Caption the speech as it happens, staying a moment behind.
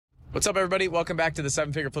What's up, everybody? Welcome back to the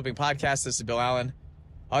Seven Figure Flipping Podcast. This is Bill Allen.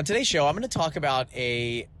 On today's show, I'm going to talk about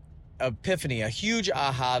a epiphany, a huge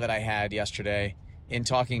aha that I had yesterday in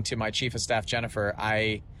talking to my chief of staff, Jennifer.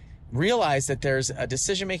 I realized that there's a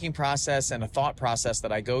decision-making process and a thought process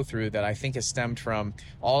that I go through that I think is stemmed from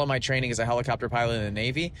all of my training as a helicopter pilot in the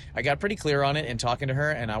Navy. I got pretty clear on it in talking to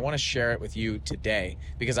her, and I want to share it with you today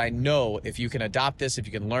because I know if you can adopt this, if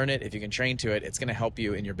you can learn it, if you can train to it, it's going to help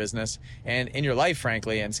you in your business and in your life,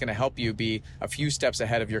 frankly, and it's going to help you be a few steps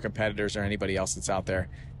ahead of your competitors or anybody else that's out there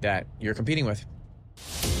that you're competing with.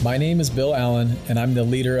 My name is Bill Allen, and I'm the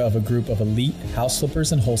leader of a group of elite house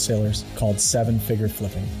flippers and wholesalers called Seven Figure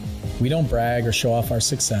Flipping. We don't brag or show off our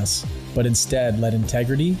success, but instead let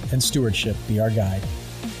integrity and stewardship be our guide.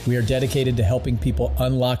 We are dedicated to helping people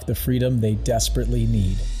unlock the freedom they desperately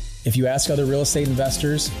need. If you ask other real estate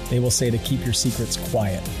investors, they will say to keep your secrets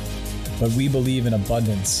quiet. But we believe in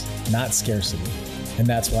abundance, not scarcity, and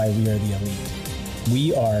that's why we are the elite.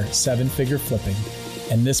 We are Seven Figure Flipping,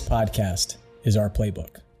 and this podcast is our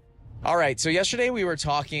playbook. All right, so yesterday we were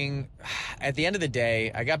talking, at the end of the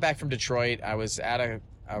day, I got back from Detroit. I was at a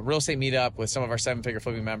real estate meetup with some of our Seven Figure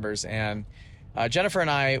Flipping members, and Jennifer and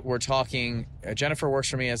I were talking. Jennifer works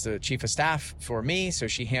for me as the chief of staff for me, so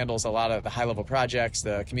she handles a lot of the high-level projects,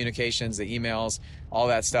 the communications, the emails, all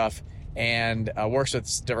that stuff, and works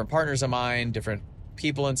with different partners of mine, different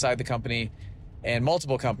people inside the company, and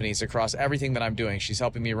multiple companies across everything that I'm doing. She's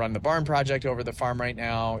helping me run the barn project over the farm right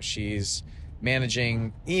now. She's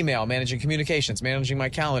managing email, managing communications, managing my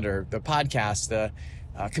calendar, the podcast, the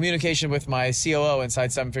communication with my COO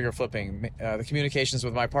inside Seven Figure Flipping, the communications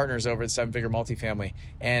with my partners over at Seven Figure Multifamily,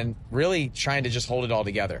 and really trying to just hold it all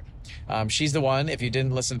together. She's the one, if you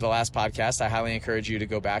didn't listen to the last podcast, I highly encourage you to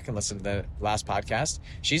go back and listen to the last podcast.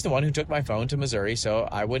 She's the one who took my phone to Missouri so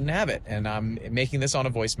I wouldn't have it. And I'm making this on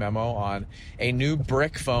a voice memo on a new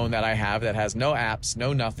brick phone that I have that has no apps,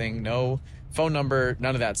 no nothing, no phone number,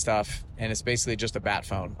 none of that stuff. And it's basically just a bat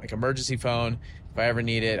phone, like emergency phone. If I ever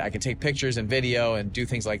need it, I can take pictures and video and do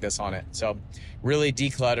things like this on it. So really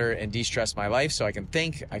declutter and de-stress my life so I can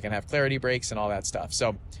think, I can have clarity breaks and all that stuff.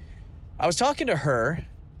 So I was talking to her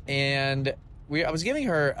and I was giving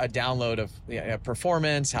her a download of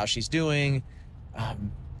performance, how she's doing,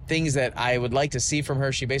 things that I would like to see from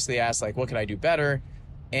her. She basically asked, like, what could I do better?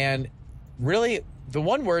 And really the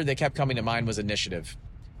one word that kept coming to mind was initiative.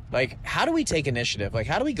 Like, how do we take initiative? Like,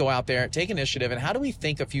 how do we go out there, take initiative, and how do we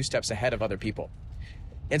think a few steps ahead of other people?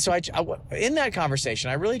 And so in that conversation,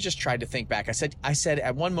 I really just tried to think back. I said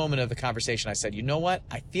at one moment of the conversation, I said, you know what?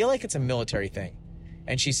 I feel like it's a military thing.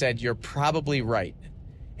 And she said, you're probably right.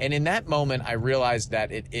 And in that moment, I realized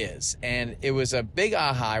that it is. And it was a big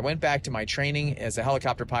aha. I went back to my training as a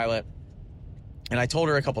helicopter pilot, and I told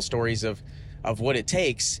her a couple stories of what it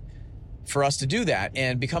takes for us to do that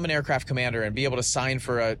and become an aircraft commander and be able to sign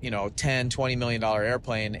for a, $10, $20 million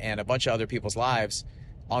airplane and a bunch of other people's lives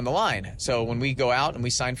on the line. So when we go out and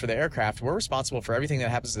we sign for the aircraft, we're responsible for everything that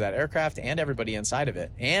happens to that aircraft and everybody inside of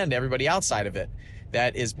it and everybody outside of it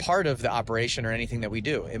that is part of the operation or anything that we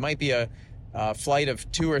do. It might be a flight of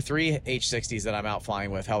 2 or 3 H-60s that I'm out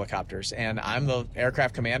flying with, helicopters, and I'm the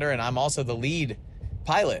aircraft commander and I'm also the lead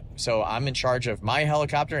pilot. So I'm in charge of my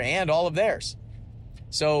helicopter and all of theirs.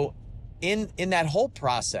 So in that whole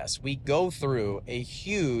process, we go through a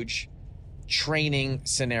huge training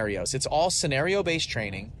scenarios. It's all scenario-based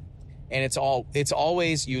training, and it's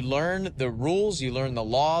always, you learn the rules, you learn the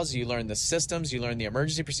laws, you learn the systems, you learn the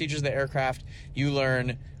emergency procedures of the aircraft, you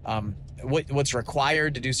learn what's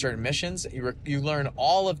required to do certain missions, you learn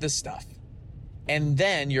all of this stuff. And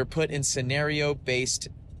then you're put in scenario-based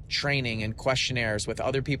training and questionnaires with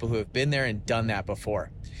other people who have been there and done that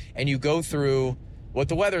before. And you go through what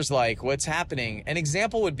the weather's like, what's happening. An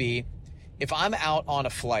example would be if I'm out on a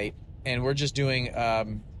flight and we're just doing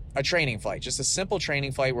a training flight, just a simple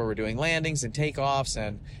training flight where we're doing landings and takeoffs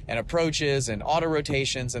and approaches and auto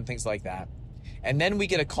rotations and things like that. And then we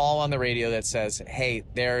get a call on the radio that says, hey,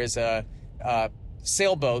 there is a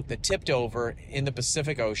sailboat that tipped over in the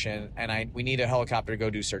Pacific Ocean and we need a helicopter to go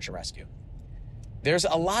do search and rescue. There's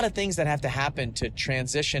a lot of things that have to happen to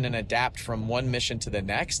transition and adapt from one mission to the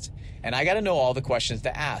next. And I got to know all the questions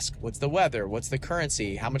to ask. What's the weather? What's the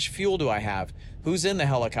currency? How much fuel do I have? Who's in the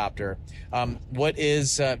helicopter? What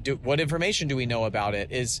information do we know about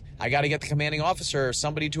it? I got to get the commanding officer or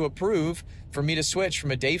somebody to approve for me to switch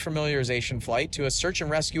from a day familiarization flight to a search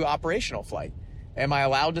and rescue operational flight. Am I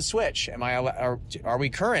allowed to switch? Are we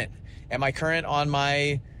current? Am I current on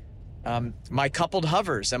my coupled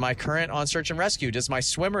hovers? Am I current on search and rescue? Does my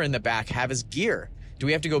swimmer in the back have his gear? Do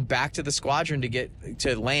we have to go back to the squadron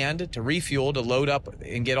to land, to refuel, to load up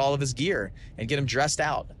and get all of his gear and get him dressed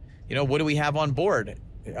out? What do we have on board?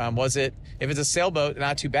 If it's a sailboat,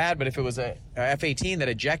 not too bad, but if it was a F-18 that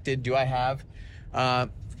ejected, do I have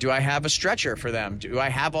a stretcher for them? Do I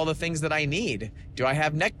have all the things that I need? Do I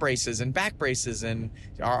have neck braces and back braces? And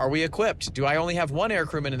are we equipped? Do I only have one air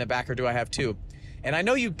crewman in the back, or do I have two? And I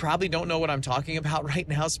know you probably don't know what I'm talking about right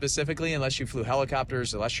now specifically, unless you flew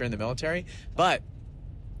helicopters, unless you're in the military. But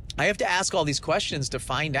I have to ask all these questions to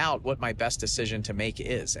find out what my best decision to make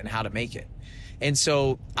is and how to make it. And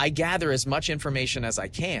so I gather as much information as I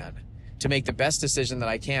can to make the best decision that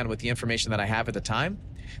I can with the information that I have at the time,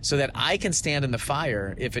 so that I can stand in the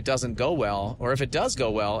fire if it doesn't go well, or if it does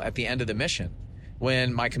go well at the end of the mission.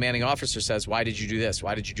 When my commanding officer says, why did you do this?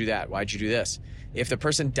 Why did you do that? Why did you do this? If the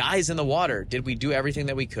person dies in the water, did we do everything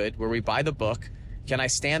that we could? Were we by the book? Can I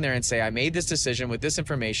stand there and say, I made this decision with this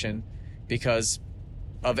information because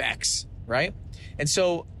of X, right? And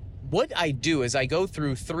so what I do is I go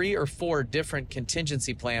through 3 or 4 different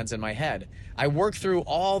contingency plans in my head. I work through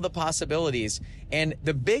all the possibilities. And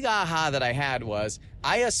the big aha that I had was,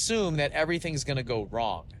 I assume that everything's going to go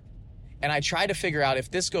wrong. And I try to figure out,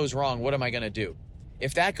 if this goes wrong, what am I going to do?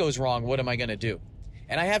 If that goes wrong, what am I going to do?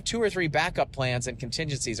 And I have 2 or 3 backup plans and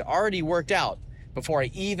contingencies already worked out before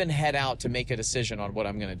I even head out to make a decision on what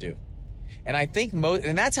I'm going to do. And I think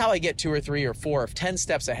and that's how I get 2 or 3 or 4 or 10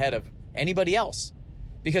 steps ahead of anybody else,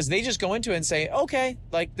 because they just go into it and say, okay,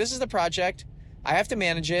 like, this is the project. I have to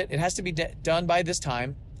manage it. It has to be done by this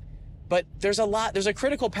time. But there's a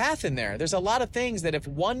critical path in there. There's a lot of things that if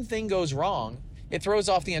one thing goes wrong, it throws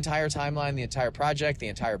off the entire timeline, the entire project, the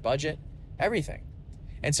entire budget, everything.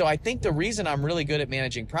 And so I think the reason I'm really good at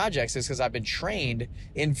managing projects is because I've been trained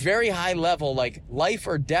in very high level, like life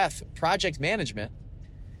or death project management,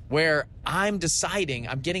 where I'm deciding,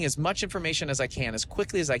 I'm getting as much information as I can, as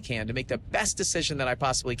quickly as I can, to make the best decision that I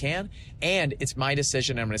possibly can. And it's my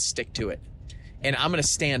decision, and I'm going to stick to it. And I'm going to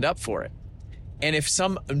stand up for it. And if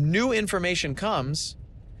some new information comes,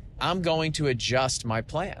 I'm going to adjust my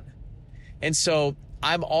plan. And so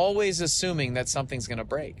I'm always assuming that something's going to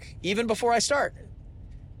break, even before I start.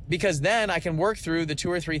 Because then I can work through the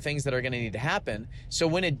 2 or 3 things that are going to need to happen. So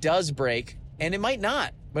when it does break, and it might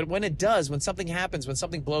not, but when it does, when something happens, when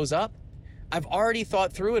something blows up, I've already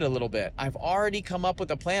thought through it a little bit. I've already come up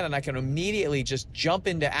with a plan, and I can immediately just jump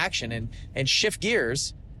into action and shift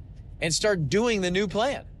gears and start doing the new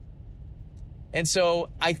plan. And so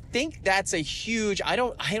I think that's a huge, I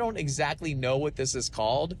don't exactly know what this is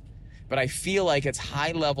called, but I feel like it's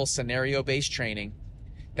high-level scenario-based training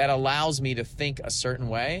that allows me to think a certain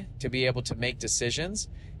way, to be able to make decisions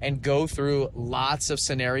and go through lots of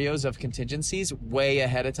scenarios of contingencies way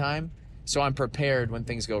ahead of time, so I'm prepared when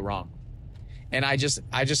things go wrong. And I just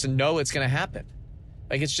know it's going to happen.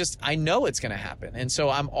 Like, I know it's going to happen. And so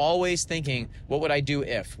I'm always thinking, what would I do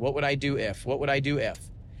if? What would I do if? What would I do if?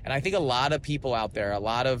 And I think a lot of people out there, a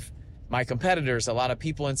lot of my competitors, a lot of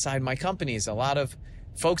people inside my companies, a lot of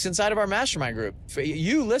folks inside of our mastermind group, for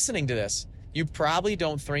you listening to this, you probably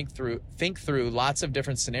don't think through lots of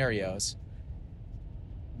different scenarios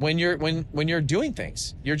when you're doing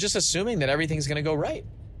things. You're just assuming that everything's going to go right.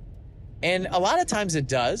 And a lot of times it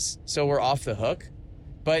does, so we're off the hook.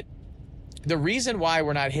 But the reason why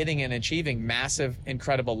we're not hitting and achieving massive,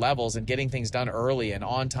 incredible levels and getting things done early and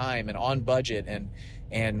on time and on budget,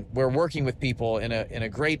 and we're working with people in a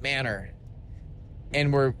great manner,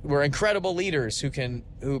 and we're incredible leaders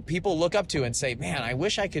who people look up to and say, man, I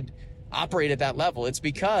wish I could operate at that level. It's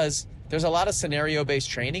because there's a lot of scenario-based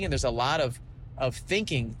training, and there's a lot of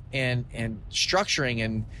thinking and structuring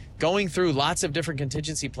and going through lots of different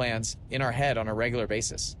contingency plans in our head on a regular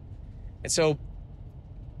basis. And so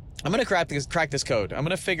I'm going to crack this code. I'm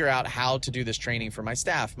going to figure out how to do this training for my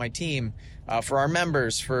staff, my team, for our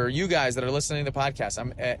members, for you guys that are listening to the podcast.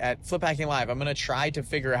 I'm at Flip Hacking Live. I'm going to try to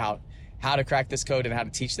figure out how to crack this code and how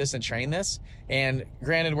to teach this and train this. And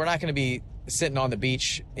granted, we're not going to be sitting on the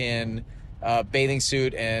beach in a bathing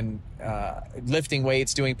suit and lifting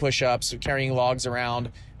weights, doing push-ups, carrying logs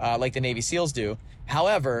around like the Navy SEALs do.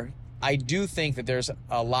 However, I do think that there's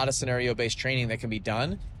a lot of scenario-based training that can be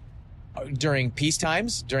done during peace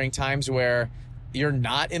times, during times where you're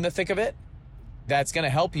not in the thick of it. That's going to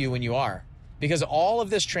help you when you are. Because all of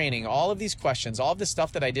this training, all of these questions, all of the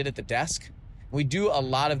stuff that I did at the desk, we do a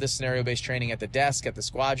lot of this scenario-based training at the desk, at the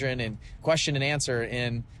squadron, and question and answer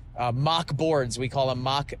in mock boards. We call them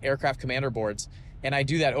mock aircraft commander boards. And I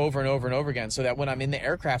do that over and over and over again so that when I'm in the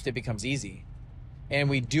aircraft, it becomes easy. And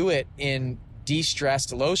we do it in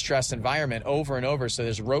de-stressed, low-stress environment over and over. So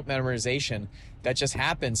there's rote memorization that just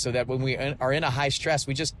happens so that when we are in a high stress,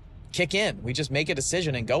 we just kick in. We just make a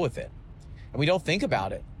decision and go with it. And we don't think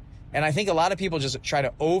about it. And I think a lot of people just try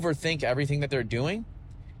to overthink everything that they're doing.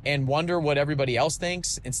 and wonder what everybody else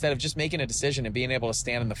thinks instead of just making a decision and being able to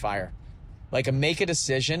stand in the fire. Like, make a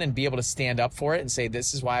decision and be able to stand up for it and say,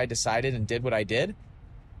 this is why I decided and did what I did,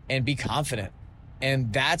 and be confident.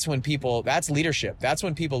 And that's leadership. That's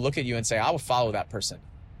when people look at you and say, I will follow that person.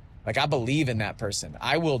 Like, I believe in that person.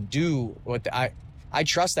 I will do I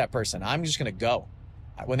trust that person. I'm just going to go.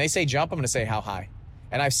 When they say jump, I'm going to say how high.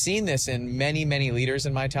 And I've seen this in many, many leaders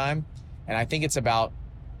in my time. And I think it's about,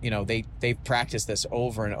 they've practiced this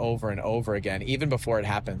over and over and over again, even before it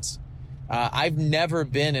happens. I've never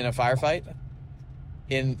been in a firefight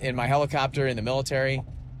in my helicopter, in the military,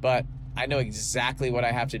 but I know exactly what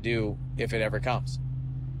I have to do if it ever comes.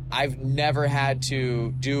 I've never had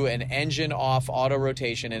to do an engine off auto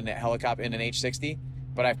rotation in a helicopter, in an H-60,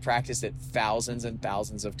 but I've practiced it thousands and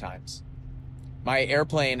thousands of times. My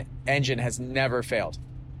airplane engine has never failed.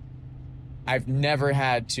 I've never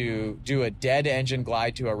had to do a dead engine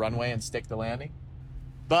glide to a runway and stick the landing,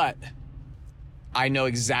 but I know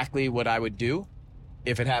exactly what I would do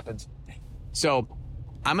if it happens. So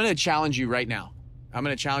I'm going to challenge you right now.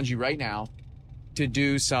 To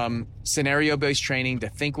do some scenario-based training, to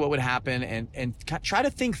think what would happen, and try to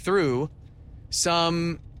think through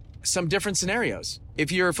some different scenarios.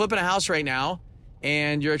 If you're flipping a house right now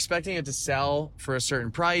and you're expecting it to sell for a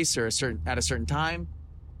certain price or at a certain time,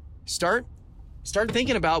 start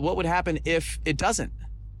thinking about what would happen if it doesn't.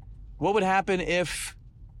 What would happen if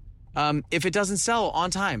it doesn't sell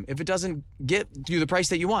on time? If it doesn't get you the price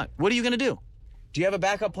that you want, what are you going to do? Do you have a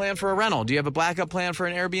backup plan for a rental? Do you have a backup plan for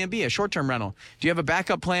an Airbnb, a short-term rental? Do you have a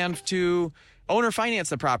backup plan to own or finance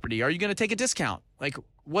the property? Are you going to take a discount? Like,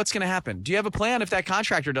 what's going to happen? Do you have a plan if that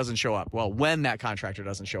contractor doesn't show up? Well, when that contractor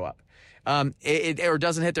doesn't show up, or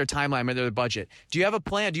doesn't hit their timeline or their budget. Do you have a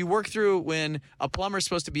plan? Do you work through when a plumber's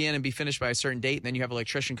supposed to be in and be finished by a certain date, and then you have an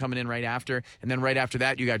electrician coming in right after, and then right after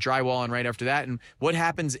that you got drywall, and right after that, and what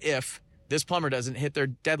happens if this plumber doesn't hit their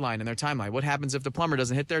deadline and their timeline? What happens if the plumber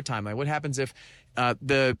doesn't hit their timeline? What happens if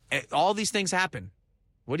all these things happen?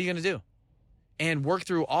 What are you going to do? And work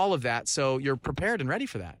through all of that so you're prepared and ready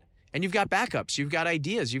for that. And you've got backups, you've got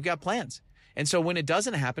ideas, you've got plans. And so when it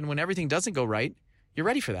doesn't happen, when everything doesn't go right, you're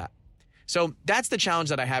ready for that. So that's the challenge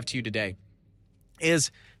that I have to you today, is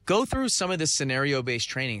go through some of this scenario-based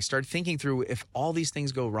training. Start thinking through, if all these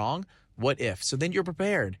things go wrong, what if? So then you're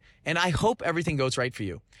prepared. And I hope everything goes right for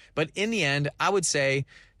you. But in the end, I would say,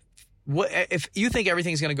 if you think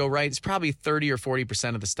everything's going to go right, it's probably 30 or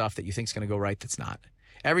 40% of the stuff that you think is going to go right that's not.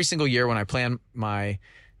 Every single year when I plan my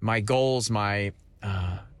goals, my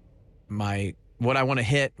what I want to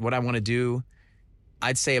hit, what I want to do,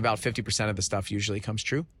 I'd say about 50% of the stuff usually comes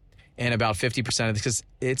true. And about 50% of because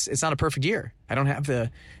it's not a perfect year. I don't have the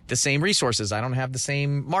same resources. I don't have the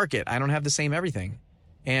same market. I don't have the same everything.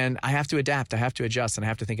 And I have to adapt. I have to adjust, and I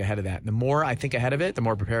have to think ahead of that. And the more I think ahead of it, the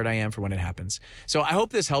more prepared I am for when it happens. So I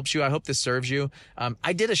hope this helps you. I hope this serves you.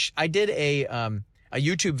 I did a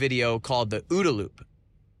YouTube video called the OODA Loop,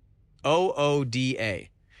 OODA.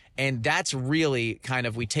 And that's really kind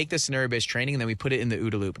of, we take the scenario-based training and then we put it in the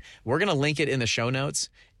OODA Loop. We're going to link it in the show notes,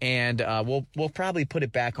 and we'll probably put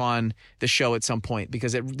it back on the show at some point,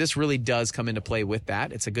 because this really does come into play with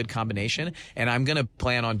that. It's a good combination, and I'm going to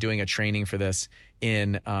plan on doing a training for this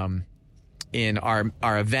in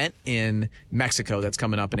our event in Mexico that's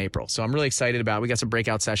coming up in April. So I'm really excited about it. We got some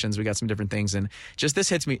breakout sessions. We got some different things. And just this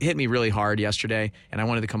hit me really hard yesterday. And I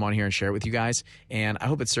wanted to come on here and share it with you guys. And I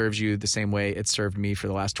hope it serves you the same way it served me for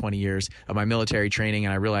the last 20 years of my military training.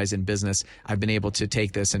 And I realize in business, I've been able to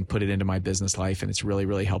take this and put it into my business life. And it's really,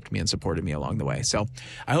 really helped me and supported me along the way. So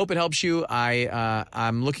I hope it helps you.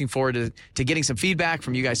 I'm looking forward to getting some feedback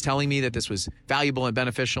from you guys telling me that this was valuable and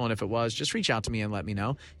beneficial. And if it was, just reach out to me and let me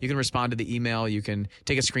know. You can respond to the email. You can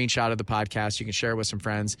take a screenshot of the podcast. You can share it with some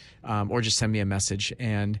friends, or just send me a message.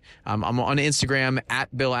 And I'm on Instagram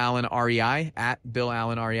at Bill Allen REI, at Bill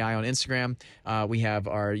Allen REI on Instagram. We have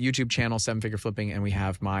our YouTube channel, Seven Figure Flipping, and we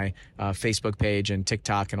have my Facebook page and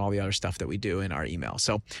TikTok and all the other stuff that we do in our email.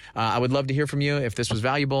 So I would love to hear from you if this was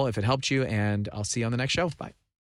valuable, if it helped you, and I'll see you on the next show. Bye.